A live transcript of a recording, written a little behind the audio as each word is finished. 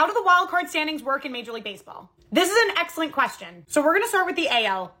do the wild card standings work in Major League Baseball? This is an excellent question. So we're going to start with the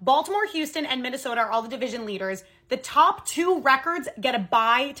AL. Baltimore, Houston, and Minnesota are all the division leaders. The top 2 records get a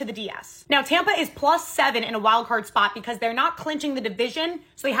bye to the DS. Now, Tampa is +7 in a wild card spot because they're not clinching the division,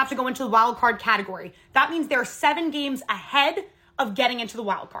 so they have to go into the wild card category. That means they're 7 games ahead of getting into the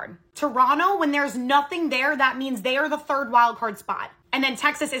wild card. Toronto, when there's nothing there, that means they are the 3rd wild card spot. And then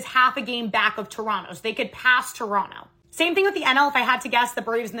Texas is half a game back of Toronto, so they could pass Toronto. Same thing with the NL. If I had to guess, the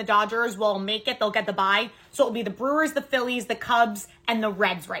Braves and the Dodgers will make it. They'll get the bye. So it'll be the Brewers, the Phillies, the Cubs, and the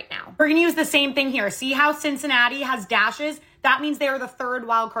Reds right now. We're going to use the same thing here. See how Cincinnati has dashes? That means they are the 3rd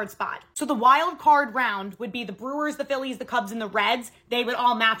wild card spot. So the wild card round would be the Brewers, the Phillies, the Cubs, and the Reds. They would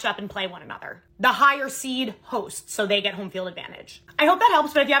all match up and play one another. The higher seed hosts, so they get home field advantage. I hope that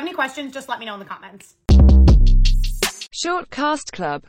helps, but if you have any questions, just let me know in the comments. Short Cast Club